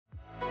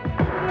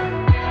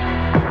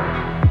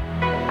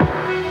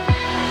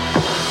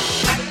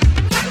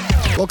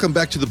Welcome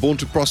back to the Born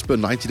to Prosper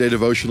 90-day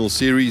devotional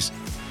series.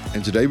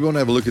 And today we want to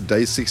have a look at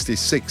day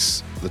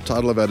 66. The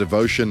title of our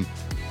devotion,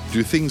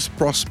 Do Things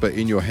Prosper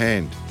in Your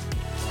Hand?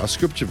 Our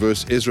scripture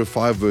verse, Ezra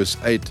 5 verse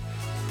 8.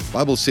 The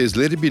Bible says,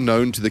 Let it be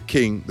known to the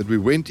king that we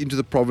went into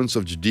the province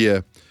of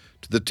Judea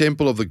to the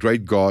temple of the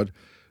great God,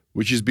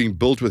 which is being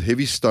built with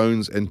heavy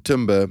stones and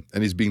timber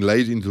and is being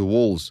laid into the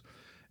walls.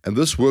 And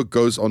this work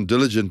goes on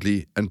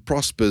diligently and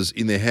prospers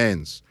in their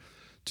hands.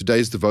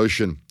 Today's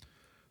devotion.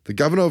 The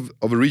governor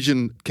of a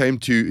region came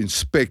to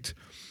inspect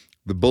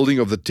the building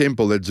of the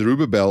temple that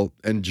Zerubbabel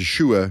and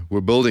Jeshua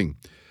were building.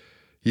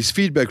 His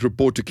feedback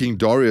report to King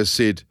Darius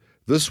said,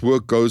 This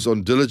work goes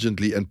on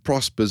diligently and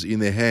prospers in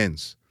their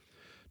hands.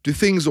 Do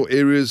things or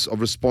areas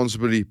of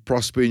responsibility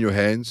prosper in your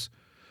hands?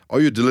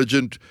 Are you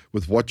diligent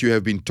with what you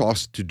have been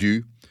tasked to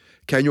do?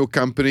 Can your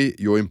company,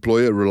 your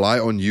employer, rely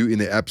on you in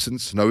their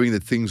absence, knowing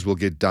that things will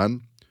get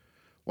done?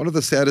 One of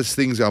the saddest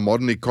things our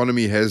modern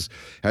economy has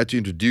had to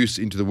introduce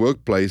into the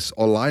workplace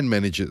are line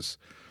managers.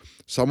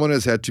 Someone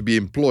has had to be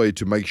employed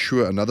to make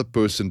sure another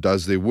person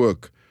does their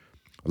work.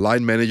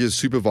 Line managers,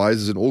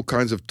 supervisors, and all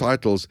kinds of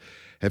titles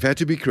have had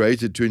to be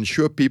created to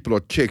ensure people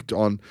are checked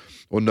on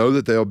or know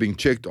that they are being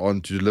checked on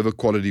to deliver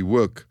quality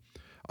work.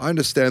 I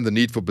understand the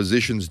need for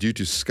positions due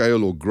to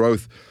scale or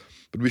growth,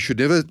 but we should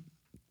never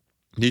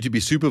need to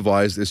be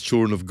supervised as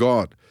children of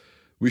God.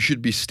 We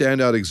should be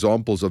standout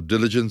examples of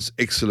diligence,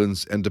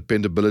 excellence, and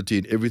dependability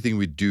in everything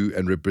we do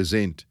and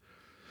represent.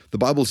 The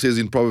Bible says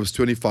in Proverbs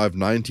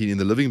 25:19 in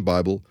the Living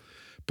Bible,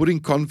 putting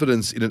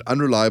confidence in an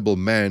unreliable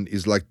man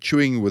is like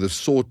chewing with a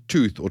sore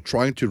tooth or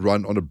trying to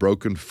run on a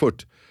broken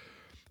foot.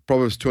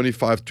 Proverbs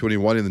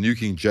 25:21 in the New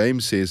King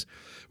James says,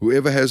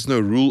 Whoever has no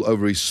rule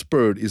over his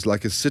spirit is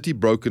like a city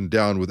broken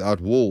down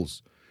without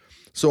walls.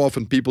 So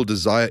often people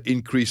desire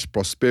increased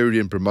prosperity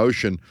and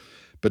promotion,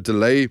 but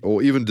delay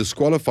or even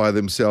disqualify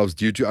themselves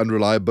due to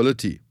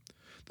unreliability.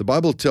 The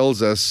Bible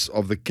tells us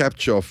of the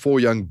capture of 4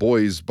 young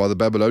boys by the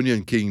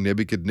Babylonian king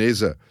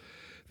Nebuchadnezzar.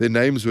 Their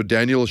names were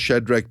Daniel,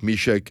 Shadrach,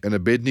 Meshach, and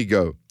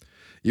Abednego.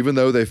 Even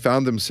though they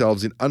found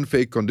themselves in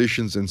unfair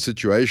conditions and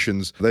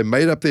situations, they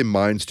made up their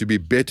minds to be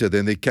better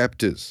than their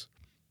captors.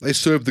 They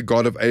served the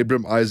God of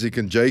Abraham, Isaac,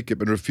 and Jacob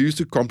and refused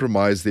to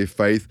compromise their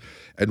faith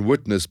and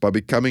witness by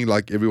becoming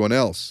like everyone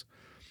else.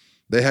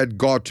 They had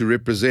God to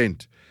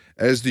represent,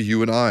 as do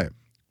you and I.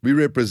 We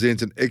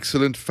represent an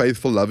excellent,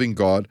 faithful, loving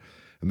God,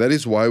 and that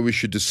is why we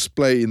should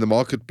display in the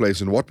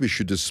marketplace and what we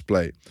should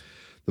display.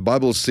 The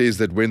Bible says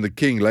that when the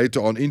king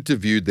later on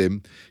interviewed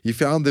them, he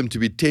found them to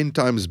be 10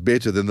 times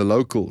better than the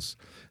locals.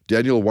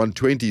 Daniel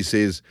 1:20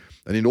 says,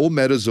 And in all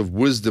matters of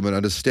wisdom and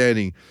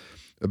understanding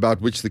about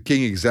which the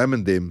king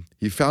examined them,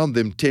 he found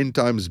them 10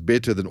 times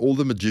better than all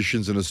the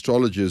magicians and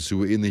astrologers who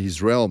were in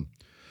his realm.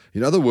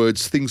 In other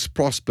words, things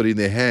prospered in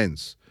their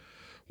hands.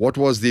 What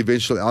was the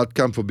eventual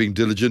outcome for being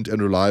diligent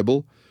and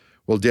reliable?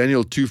 Well,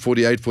 Daniel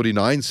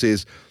 2:48-49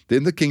 says,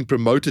 Then the king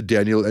promoted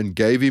Daniel and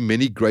gave him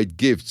many great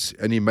gifts,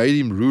 and he made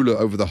him ruler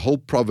over the whole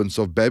province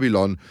of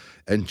Babylon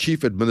and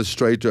chief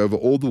administrator over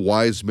all the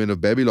wise men of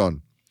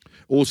Babylon.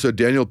 Also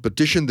Daniel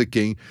petitioned the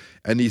king,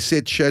 and he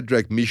set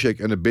Shadrach,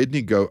 Meshach, and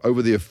Abednego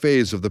over the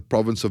affairs of the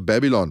province of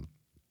Babylon.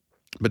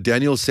 But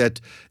Daniel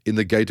sat in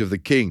the gate of the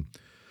king.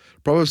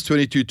 Proverbs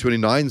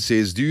 22:29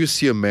 says, Do you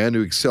see a man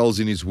who excels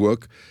in his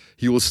work?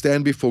 He will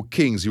stand before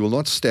kings, he will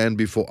not stand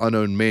before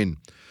unknown men.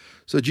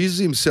 So Jesus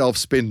himself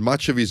spent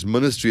much of his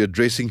ministry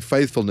addressing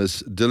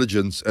faithfulness,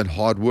 diligence, and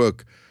hard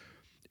work.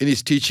 In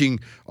his teaching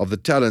of the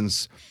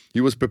talents,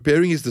 he was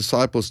preparing his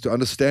disciples to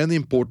understand the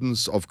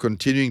importance of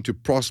continuing to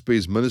prosper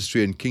his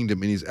ministry and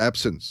kingdom in his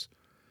absence.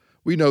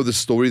 We know the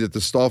story that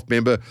the staff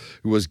member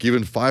who was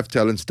given 5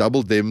 talents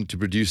doubled them to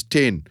produce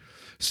 10.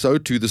 So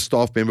too the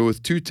staff member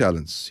with 2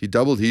 talents. He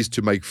doubled his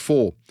to make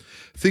 4.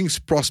 Things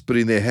prospered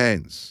in their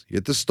hands.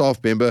 Yet the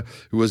staff member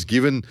who was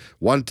given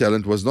 1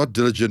 talent was not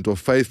diligent or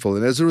faithful,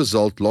 and as a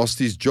result lost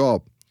his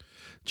job.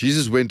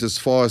 Jesus went as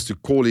far as to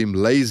call him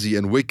lazy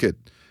and wicked.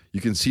 You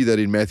can see that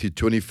in Matthew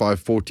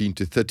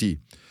 25:14-30.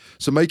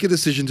 So make a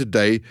decision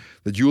today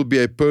that you will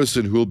be a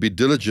person who will be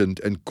diligent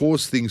and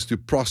cause things to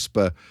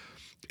prosper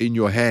in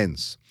your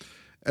hands.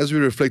 As we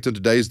reflect on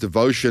today's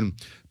devotion,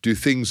 do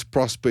things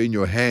prosper in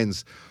your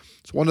hands?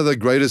 It's one of the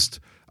greatest,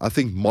 I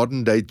think,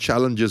 modern day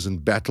challenges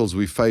and battles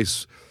we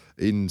face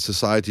in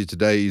society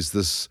today is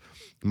this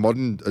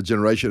modern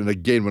generation. And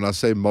again, when I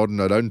say modern,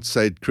 I don't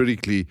say it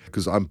critically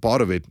because I'm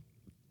part of it.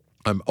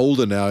 I'm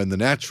older now in the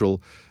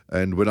natural,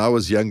 and when I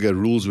was younger,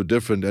 rules were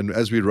different. And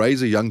as we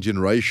raise a young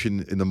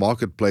generation in the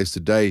marketplace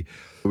today,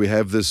 we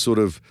have this sort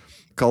of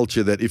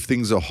culture that if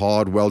things are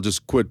hard, well,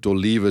 just quit or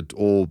leave it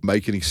or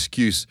make an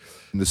excuse.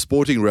 In the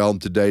sporting realm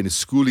today, in the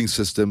schooling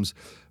systems,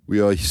 we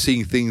are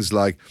seeing things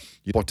like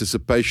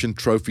participation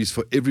trophies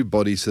for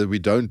everybody so that we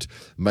don't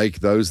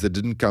make those that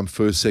didn't come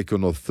first,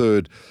 second, or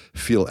third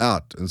feel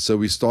out. And so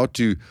we start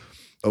to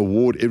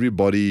award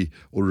everybody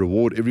or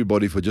reward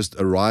everybody for just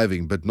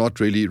arriving, but not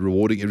really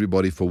rewarding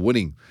everybody for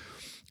winning.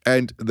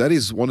 And that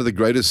is one of the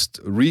greatest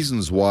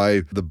reasons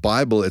why the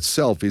Bible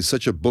itself is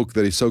such a book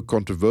that is so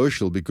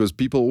controversial, because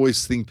people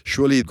always think,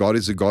 surely God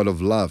is a God of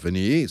love, and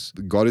He is.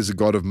 God is a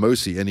God of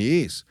mercy, and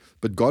He is.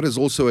 But God is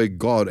also a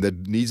God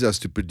that needs us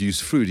to produce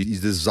fruit.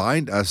 He's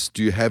designed us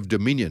to have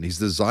dominion. He's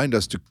designed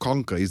us to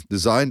conquer. He's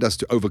designed us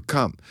to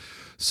overcome.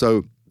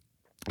 So,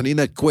 and in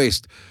that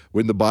quest,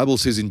 when the Bible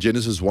says in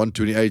Genesis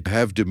 1:28,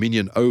 have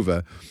dominion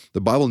over,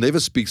 the Bible never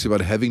speaks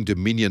about having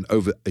dominion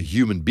over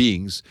human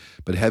beings,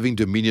 but having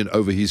dominion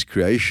over His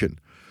creation.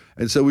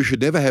 And so we should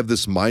never have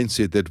this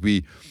mindset that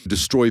we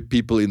destroy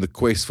people in the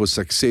quest for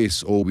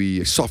success, or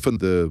we soften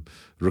the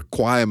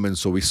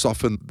requirements, or we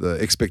soften the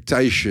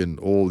expectation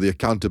or the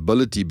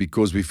accountability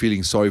because we're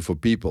feeling sorry for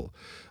people.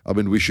 I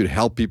mean, we should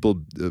help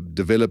people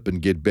develop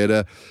and get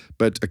better,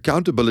 but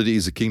accountability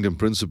is a kingdom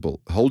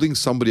principle. Holding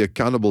somebody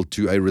accountable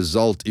to a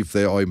result if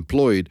they are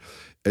employed,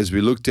 as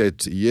we looked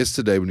at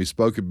yesterday when we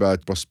spoke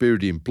about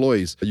prosperity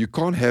employees, you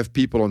can't have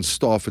people on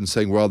staff and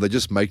saying, well, they're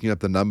just making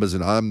up the numbers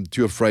and I'm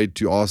too afraid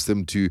to ask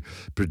them to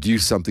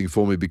produce something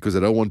for me because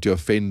I don't want to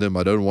offend them,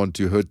 I don't want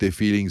to hurt their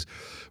feelings,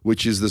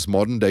 which is this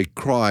modern day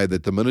cry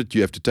that the minute you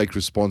have to take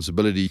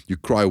responsibility, you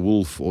cry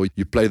wolf or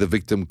you play the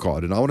victim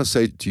card. And I want to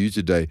say to you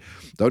today,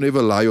 don't ever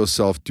allow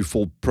yourself to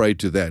fall prey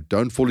to that.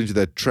 Don't fall into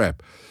that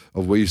trap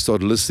of where you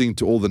start listening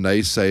to all the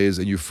naysayers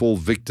and you fall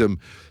victim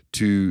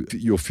to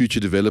your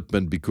future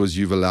development because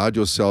you've allowed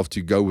yourself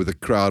to go with the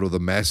crowd or the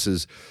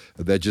masses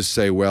that just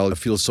say, well, I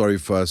feel sorry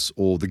for us,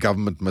 or the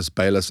government must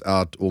bail us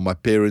out, or my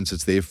parents,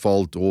 it's their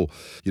fault, or,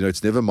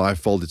 it's never my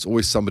fault, it's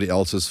always somebody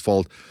else's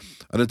fault.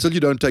 And until you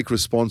don't take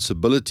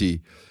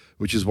responsibility,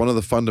 which is one of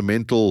the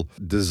fundamental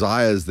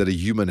desires that a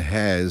human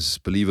has,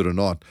 believe it or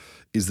not,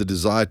 is the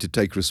desire to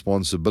take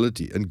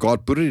responsibility. And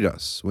God put it in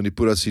us when He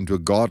put us into a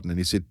garden, and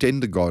He said,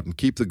 tend the garden,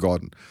 keep the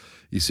garden.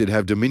 He said,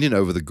 have dominion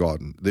over the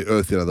garden, the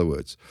earth, in other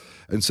words.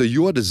 And so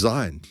you are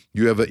designed.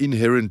 You have an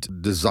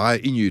inherent desire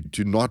in you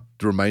to not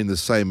remain the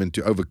same and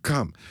to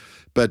overcome.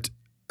 But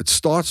it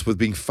starts with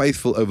being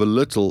faithful over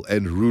little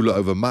and ruler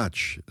over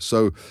much.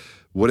 So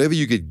whatever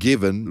you get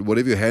given,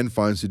 whatever your hand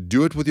finds,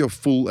 do it with your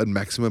full and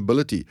maximum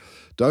ability.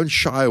 Don't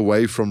shy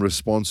away from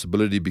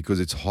responsibility because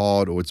it's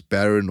hard or it's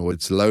barren or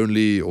it's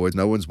lonely or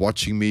no one's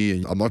watching me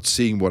and I'm not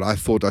seeing what I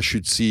thought I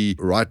should see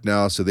right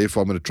now, so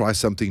therefore I'm going to try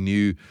something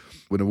new.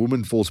 When a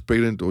woman falls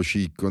pregnant or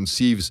she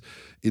conceives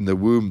in the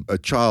womb a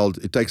child,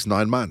 it takes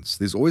 9 months.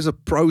 There's always a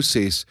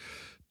process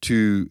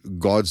to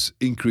God's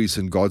increase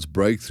and God's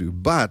breakthrough.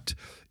 But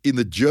in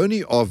the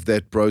journey of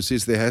that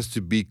process, there has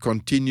to be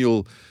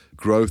continual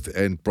growth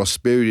and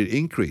prosperity and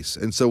increase.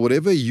 And so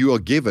whatever you are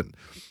given,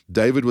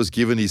 David was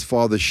given his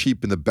father's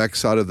sheep in the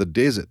backside of the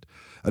desert.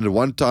 And at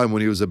one time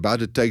when he was about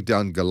to take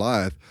down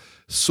Goliath,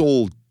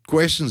 Saul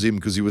questions him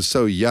because he was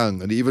so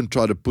young, and he even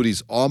tried to put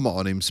his armor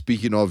on him,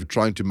 speaking of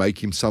trying to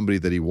make him somebody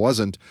that he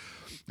wasn't.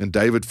 And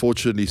David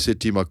fortunately said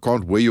to him, I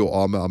can't wear your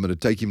armor. I'm going to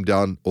take him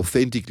down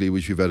authentically,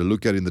 which we've had a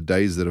look at in the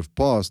days that have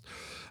passed.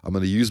 I'm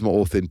going to use my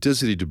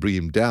authenticity to bring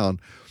him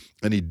down.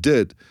 And he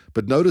did.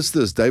 But notice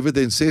this, David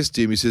then says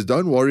to him, he says,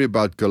 don't worry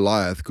about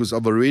Goliath because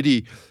I've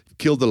already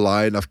killed the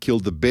lion, I've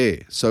killed the bear.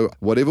 So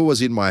whatever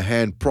was in my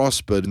hand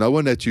prospered. No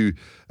one had to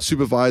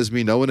supervise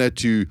me. No one had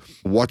to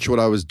watch what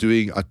I was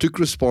doing. I took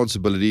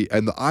responsibility,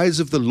 and the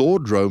eyes of the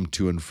Lord roamed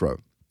to and fro.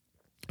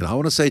 And I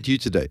want to say to you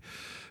today,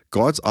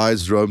 God's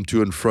eyes roam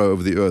to and fro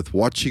over the earth,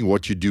 watching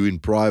what you do in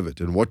private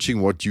and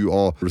watching what you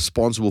are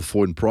responsible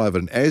for in private.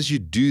 And as you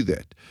do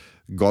that,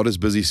 God is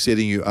busy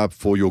setting you up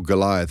for your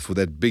Goliath, for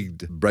that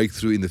big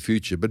breakthrough in the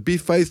future. But be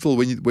faithful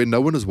when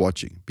no one is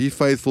watching. Be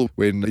faithful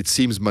when it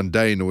seems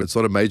mundane or it's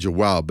not a major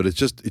wow, but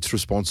it's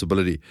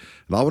responsibility.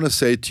 And I want to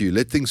say to you,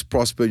 let things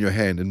prosper in your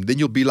hand, and then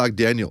you'll be like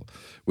Daniel.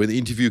 When the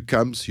interview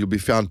comes, you'll be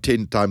found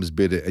 10 times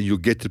better and you'll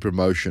get the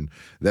promotion.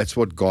 That's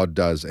what God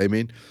does.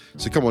 Amen.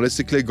 So come on, let's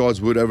declare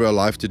God's word over our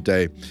life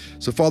today.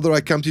 So Father,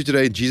 I come to you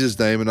today in Jesus'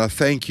 name, and I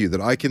thank you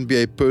that I can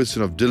be a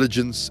person of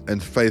diligence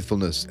and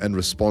faithfulness and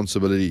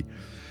responsibility.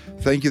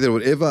 Thank you that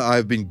whatever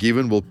I've been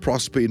given will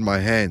prosper in my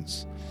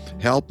hands.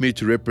 Help me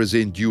to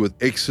represent you with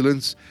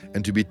excellence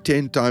and to be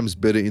 10 times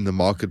better in the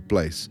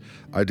marketplace.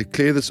 I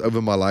declare this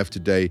over my life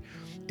today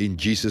in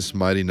Jesus'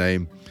 mighty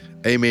name.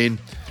 Amen,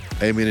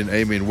 amen, and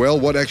amen. Well,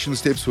 what action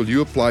steps will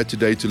you apply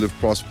today to live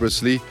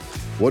prosperously?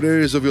 What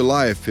areas of your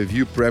life have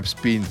you perhaps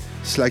been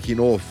slacking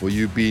off, or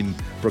you've been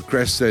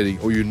procrastinating,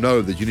 or you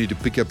know that you need to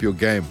pick up your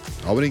game?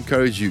 I would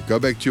encourage you, go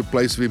back to your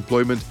place of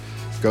employment.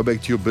 Go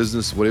back to your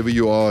business, whatever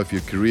you are, if you're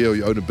a career or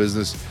you own a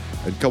business,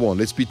 and come on,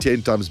 let's be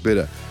 10 times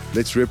better.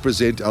 Let's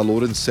represent our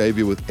Lord and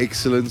Savior with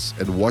excellence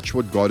and watch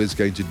what God is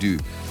going to do.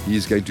 He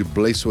is going to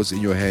bless what's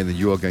in your hand and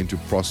you are going to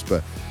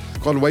prosper.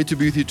 Can't wait to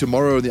be with you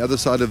tomorrow on the other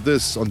side of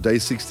this on day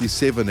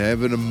 67.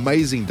 Have an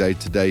amazing day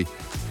today.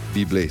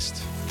 Be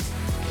blessed.